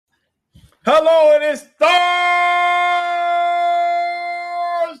Hello, it is Thursdays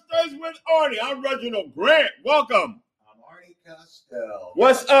with Arnie. I'm Reginald Grant. Welcome. I'm Arnie Costello.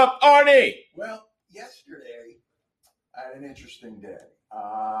 What's up, Arnie? Well, yesterday I had an interesting day.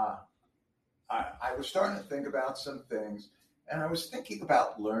 I was starting to think about some things, and I was thinking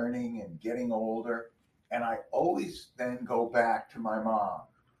about learning and getting older, and I always then go back to my mom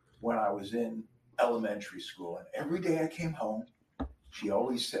when I was in elementary school, and every day I came home, she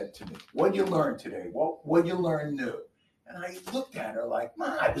always said to me, "What'd you learn today? What'd you learn new?" And I looked at her like,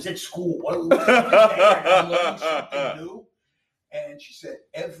 "Ma, I was at school. Every day I learned something new." And she said,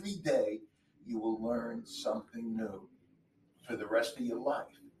 "Every day you will learn something new for the rest of your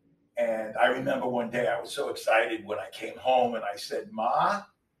life." And I remember one day I was so excited when I came home and I said, "Ma,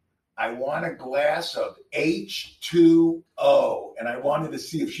 I want a glass of H2O." And I wanted to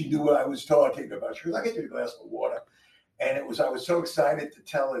see if she knew what I was talking about. She goes, "I'll get you a glass of water." And I was so excited to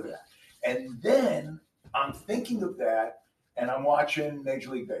tell her that. And then I'm thinking of that and I'm watching Major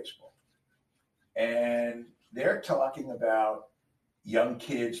League Baseball. And they're talking about young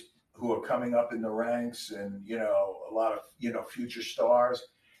kids who are coming up in the ranks and, a lot of, future stars.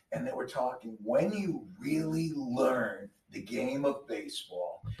 And they were talking, when you really learn the game of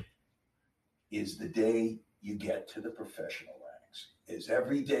baseball is the day you get to the professional ranks. Is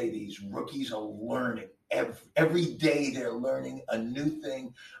every day these rookies are learning. Every day they're learning a new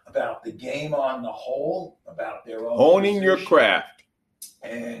thing about the game on the whole, about their own Honing position. your craft.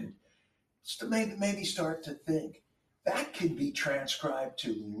 And to maybe start to think, that could be transcribed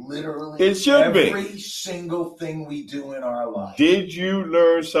to literally every single thing we do in our life. Did you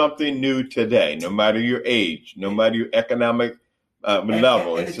learn something new today, no matter your age, no matter your economic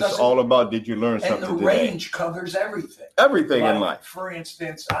level? It's just all about, did you learn something today? And the range covers everything. Everything in life. For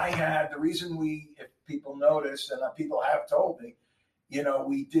instance, the reason if people notice, and people have told me,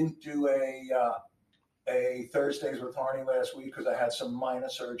 we didn't do a Thursdays with Arnie last week because I had some minor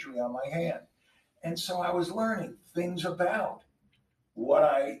surgery on my hand. And so I was learning things about what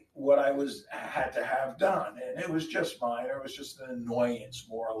I had to have done, and it was just minor. It was just an annoyance,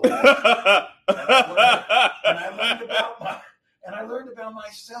 more or less. and I learned about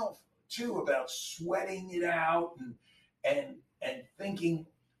myself too, about sweating it out and thinking,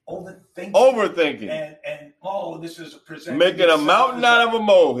 overthinking, and this is presenting, making a mountain out of a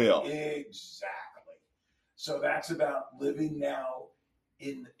molehill. Exactly. So that's about living now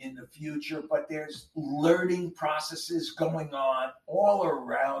in the future, but there's learning processes going on all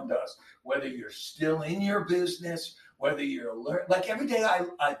around us, whether you're still in your business, whether you're like every day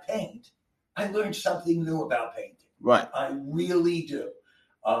I paint, I learn something new about painting. Right. I really do.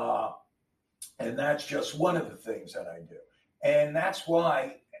 And that's just one of the things that I do. And that's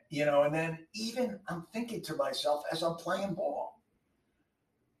why, and then even I'm thinking to myself as I'm playing ball,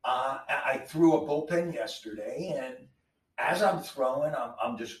 I threw a bullpen yesterday, and as I'm throwing,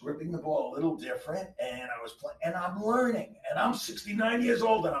 I'm just gripping the ball a little different, and I was playing, and I'm learning, and I'm 69 years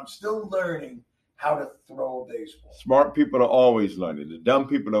old, and I'm still learning how to throw a baseball. Smart people are always learning. The dumb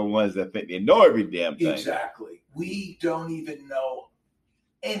people are the ones that think they know every damn thing. Exactly. We don't even know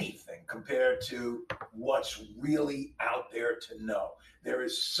anything compared to what's really out there to know. There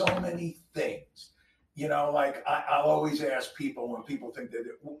is so many things. Like I'll always ask people when people think that,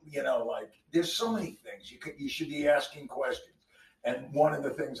 like there's so many things you should be asking questions. And one of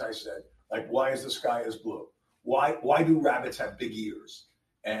the things I said, like, why is the sky as blue? Why do rabbits have big ears?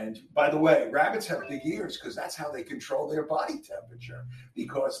 And by the way, rabbits have big ears because that's how they control their body temperature,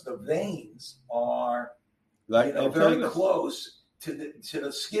 because the veins are very close to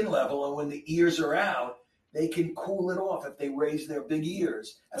the skin level, and when the ears are out, they can cool it off if they raise their big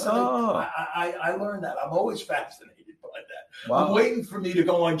ears. That's how I learned that. I'm always fascinated by that. Wow. I'm waiting for me to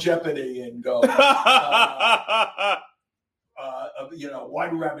go on Jeopardy and go, why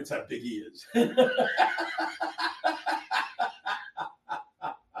do rabbits have big ears?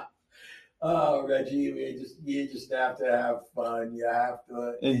 Oh, Reggie, you just have to have fun. You have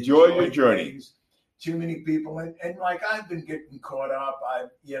to enjoy your journey. Things. Too many people, and like I've been getting caught up. I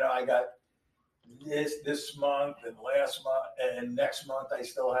got this month and last month and next month I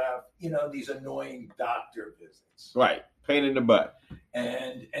still have these annoying doctor visits. Right, pain in the butt.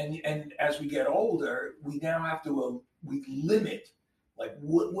 And as we get older, we now have to we limit, like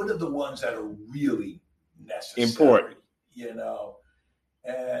what are the ones that are really necessary, important,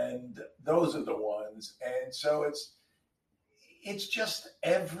 and those are the ones. And so it's just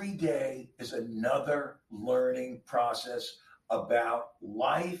every day is another learning process about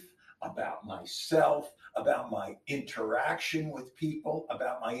life, about myself, about my interaction with people,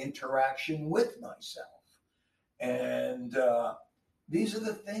 about my interaction with myself. And these are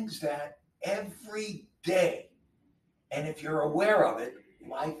the things that every day. And if you're aware of it,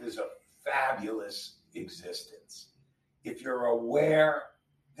 life is a fabulous existence. If you're aware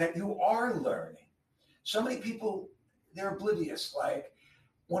that you are learning. So many people, they're oblivious. Like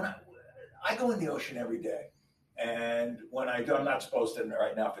when I go in the ocean every day. And when I do, I'm not supposed to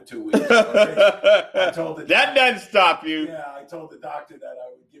right now for 2 weeks. I told the that doesn't stop you. Yeah, I told the doctor that I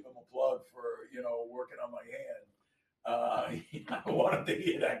would give him a plug for, working on my hand. I want him to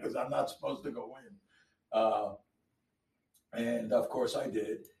hear that because I'm not supposed to go in. And of course I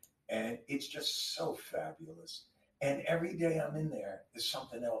did. And it's just so fabulous. And every day I'm in there, there's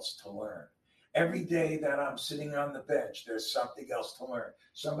something else to learn. Every day that I'm sitting on the bench, there's something else to learn.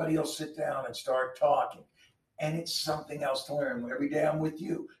 Somebody will sit down and start talking. And it's something else to learn. Every day I'm with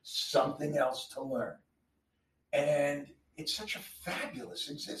you, something else to learn. And it's such a fabulous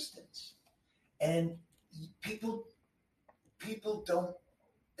existence. And people don't,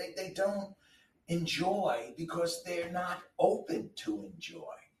 they don't enjoy because they're not open to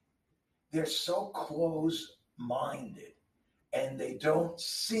enjoy. They're so close-minded and they don't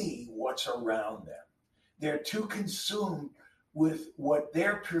see what's around them. They're too consumed with what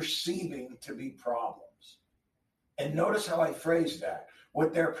they're perceiving to be problems. And notice how I phrase that.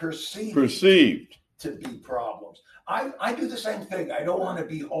 What they're perceived to be problems. I do the same thing. I don't want to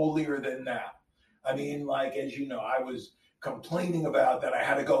be holier than thou. I mean, like, as you know, I was complaining about that I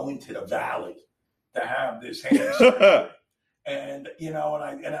had to go into the valley to have this hand surgery. And, and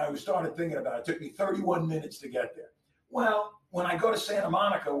I started thinking about it. It took me 31 minutes to get there. Well, when I go to Santa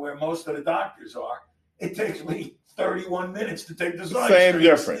Monica, where most of the doctors are, it takes me 31 minutes to take the side Same streets.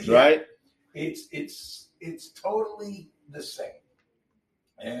 difference, right? It's totally the same.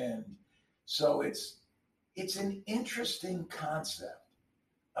 And so it's an interesting concept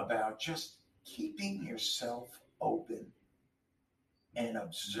about just keeping yourself open and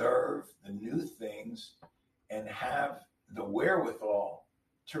observe the new things and have the wherewithal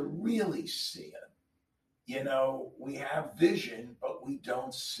to really see them. We have vision, but we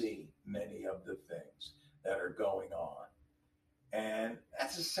don't see many of the things that are going on. And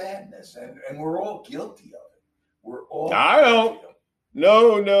that's a sadness. And we're all guilty of it. We're all I don't.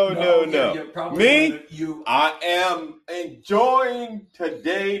 No. Me, you. I am enjoying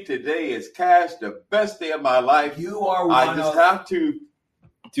today. Today is Cash, the best day of my life. You are one I just have to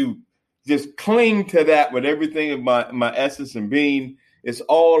just cling to that with everything in my essence and being. It's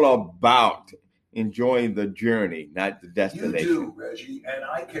all about enjoying the journey, not the destination. You do, Reggie. And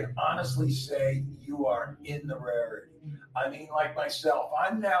I can honestly say you are in the rarity. I mean, like myself,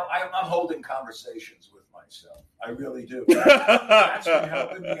 I'm holding conversations with myself. I really do. That's been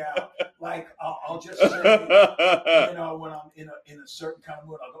helping me out. Like, I'll just say, when I'm in a certain kind of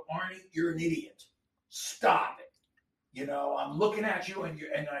mood, I'll go, Arnie, you're an idiot. Stop it. I'm looking at you and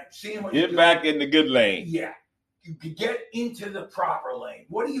I see what you're doing. Get back in the good lane. Yeah. You could get into the proper lane.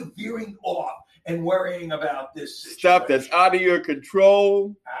 What are you veering off and worrying about this situation? Stuff that's out of your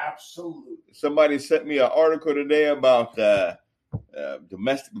control? Absolutely. Somebody sent me an article today about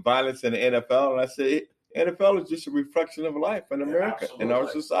domestic violence in the NFL, and I said, NFL is just a reflection of life in America, in our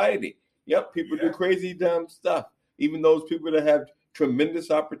society. Yep, people do crazy, dumb stuff. Even those people that have tremendous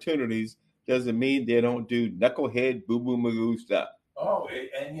opportunities doesn't mean they don't do knucklehead, boo-boo-magoo stuff. Oh,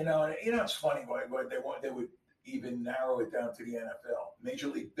 and it's funny why they would even narrow it down to the NFL. Major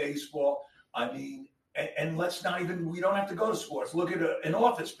League Baseball, I mean, and let's not even, we don't have to go to sports. Look at an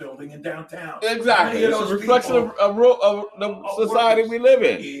office building in downtown. Exactly. It's a reflection of the society we live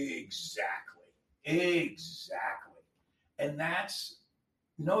in. Exactly. And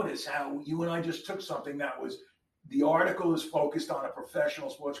notice how you and I just took something that was, the article is focused on a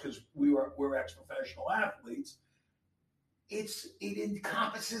professional sports because we're ex-professional athletes. It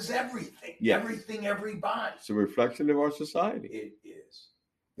encompasses everything. Yes. Everything, everybody. It's a reflection of our society. It is.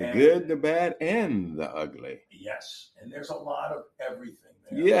 The good, the bad, and the ugly. Yes. And there's a lot of everything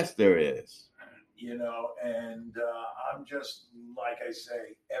there. Yes, there is. And I'm just, like I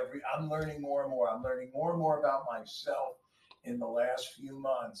say, I'm learning more and more. I'm learning more and more about myself in the last few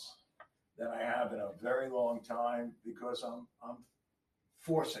months than I have in a very long time because I'm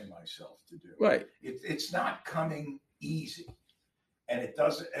forcing myself to do. Right. It's not coming easy. And it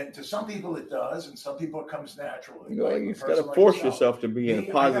doesn't, and to some people it does, and some people it comes naturally. You got to force yourself to be in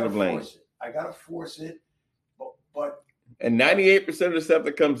a positive lane. I got to force it, but and 98% of the stuff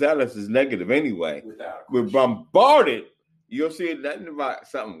that comes at us is negative anyway. We're bombarded. You'll see nothing about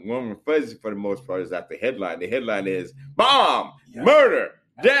something warm and fuzzy for the most part is that the headline. The headline is bomb, murder,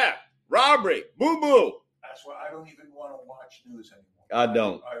 death, robbery, boo-boo. That's why I don't even want to watch news anymore. I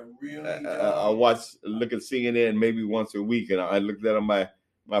don't. I really don't. I look at CNN maybe once a week, and I look at it on my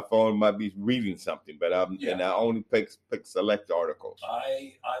my phone might be reading something, but and I only pick select articles.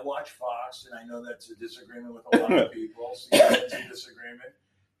 I watch Fox, and I know that's a disagreement with a lot of people. CNN's a disagreement.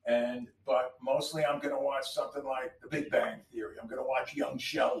 But mostly I'm going to watch something like The Big Bang Theory. I'm going to watch Young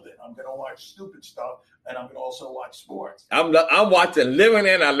Sheldon. I'm going to watch stupid stuff, and I'm going to also watch sports. I'm watching Living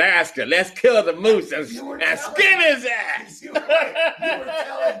in Alaska. Let's kill the moose and skin his ass. You were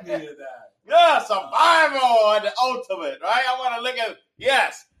telling me that. Yeah, survival and the ultimate, right? I want to look at,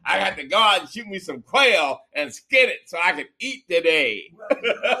 yes, I had to go out and shoot me some quail and skin it so I could eat today. Well,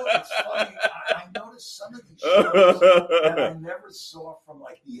 it's funny. I noticed some of these shows that I never saw from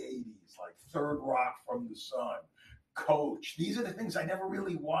like the 80s, like Third Rock from the Sun, Coach. These are the things I never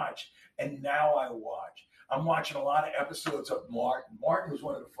really watched, and now I watch. I'm watching a lot of episodes of Martin. Martin was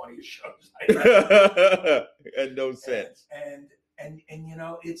one of the funniest shows I ever. Had no sense. And you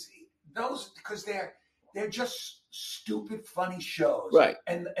know, it's those because they're just stupid, funny shows. Right.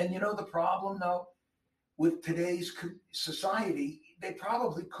 And you know the problem though, with today's society, they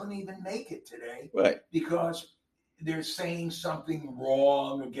probably couldn't even make it today. Right. Because they're saying something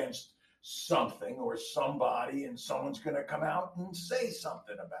wrong against something or somebody, and someone's going to come out and say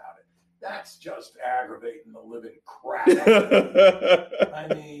something about it. That's just aggravating the living crap out of me. I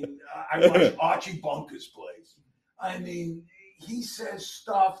mean, I watch Archie Bunker's Place. I mean, he says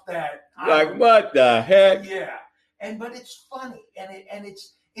stuff that like what the heck? Yeah, but it's funny, and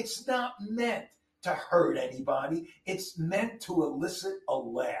it's not meant to hurt anybody. It's meant to elicit a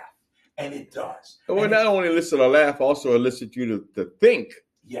laugh, and it does. Well, not only elicit a laugh, also elicit you to think.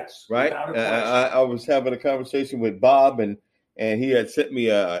 Yes, right. I was having a conversation with Bob, and he had sent me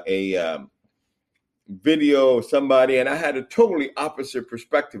a video of somebody, and I had a totally opposite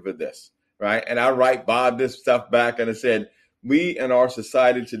perspective of this, right? And I write Bob this stuff back, and I said, we in our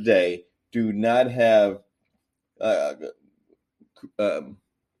society today do not have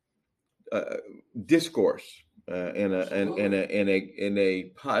discourse in a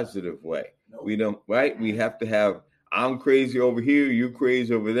positive way. Nope. We don't, right? We have to have, I'm crazy over here, you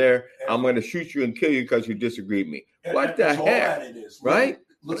crazy over there. I'm going to shoot you and kill you because you disagree with me. What the heck? All that it is. Right?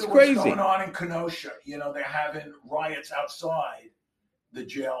 Look at what's going on in Kenosha. You know, they're having riots outside the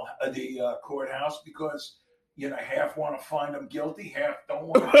jail, the courthouse, because you know half want to find them guilty, half don't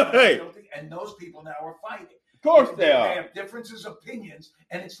want to find them guilty, and those people now are fighting. Of course they are. They have differences of opinions,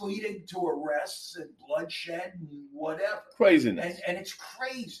 and it's leading to arrests and bloodshed and whatever. Craziness. And it's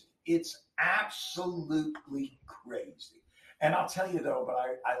crazy. It's absolutely crazy. And I'll tell you though, but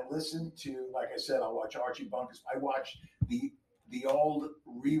I listen to, like I said, I watch Archie Bunker's. I watch the old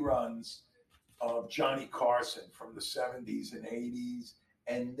reruns of Johnny Carson from the 70s and 80s,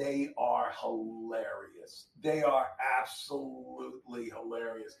 and they are hilarious. They are absolutely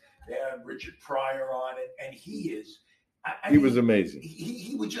hilarious. They have Richard Pryor on it, and he was amazing.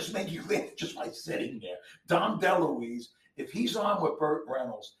 He would just make you laugh just by sitting there. Dom DeLuise, if he's on with Burt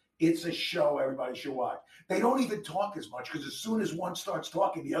Reynolds, it's a show everybody should watch. They don't even talk as much because as soon as one starts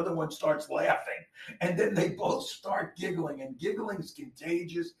talking, the other one starts laughing. And then they both start giggling. And giggling is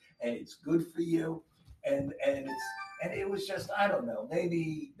contagious, and it's good for you. And it was just, I don't know,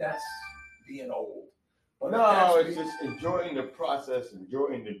 maybe that's being old. But no, it's just enjoying the process,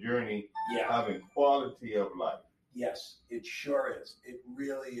 enjoying the journey, having quality of life. Yes, it sure is. It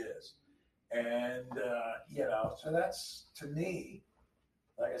really is. And, you know, so that's, to me,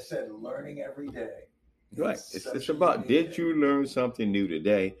 like I said, learning every day. Right. It's about, did you learn something new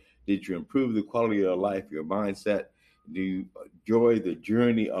today? Did you improve the quality of your life, your mindset? Do you enjoy the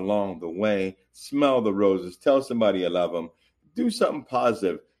journey along the way? Smell the roses. Tell somebody you love them. Do something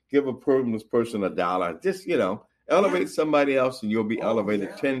positive. Give a homeless person $1. Just, you know, elevate somebody else, and you'll be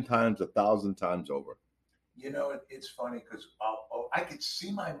elevated 10 times, 1,000 times over. You know, it's funny because I could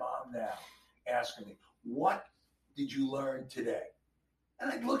see my mom now asking me, what did you learn today? And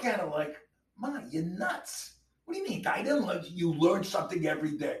I'd look at her like, Mom, you're nuts. What do you mean? I didn't learn. You learn something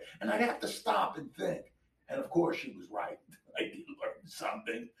every day. And I'd have to stop and think. And of course, she was right. I did learn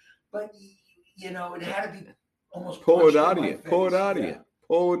something. But, you know, it had to be almost pull it out of you. Pull it out of you.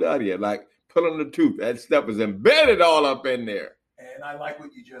 Pull it out of you. Like pulling the tooth. That stuff is embedded all up in there. And I like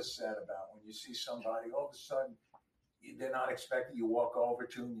what you just said about when you see somebody, all of a sudden, they're not expecting you walk over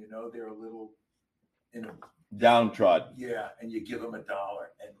to them. You know, they're a little, you know, downtrodden. Yeah, and you give them $1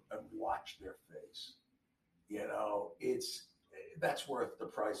 and watch their face. You know, that's worth the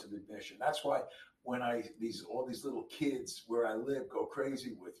price of admission. That's why when all these little kids where I live go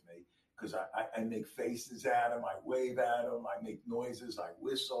crazy with me, because I make faces at them, I wave at them, I make noises, I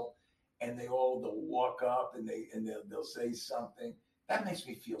whistle, and they'll walk up and they'll say something. That makes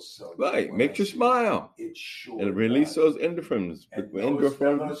me feel so good. Right. Makes you smile. It sure And release does. those endorphins. And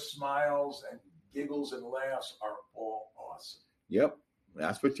Endorphins. those smiles and giggles and laughs are all awesome. Yep.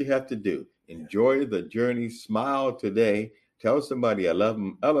 That's what you have to do. Enjoy the journey. Smile today. Tell somebody I love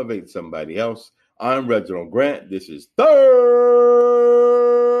them. Elevate somebody else. I'm Reginald Grant. This is Thursdays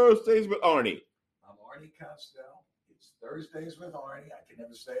with Arnie. I'm Arnie Costello. It's Thursdays with Arnie. I can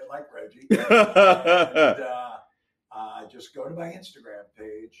never say it like Reggie. And just go to my Instagram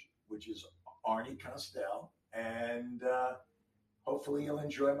page, which is Arnie Costello, and hopefully you'll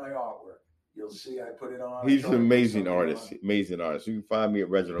enjoy my artwork. You'll see I put it on. He's an amazing artist. Amazing artist. You can find me at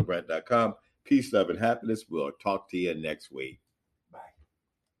reginaldgrant.com. Peace, love, and happiness. We'll talk to you next week.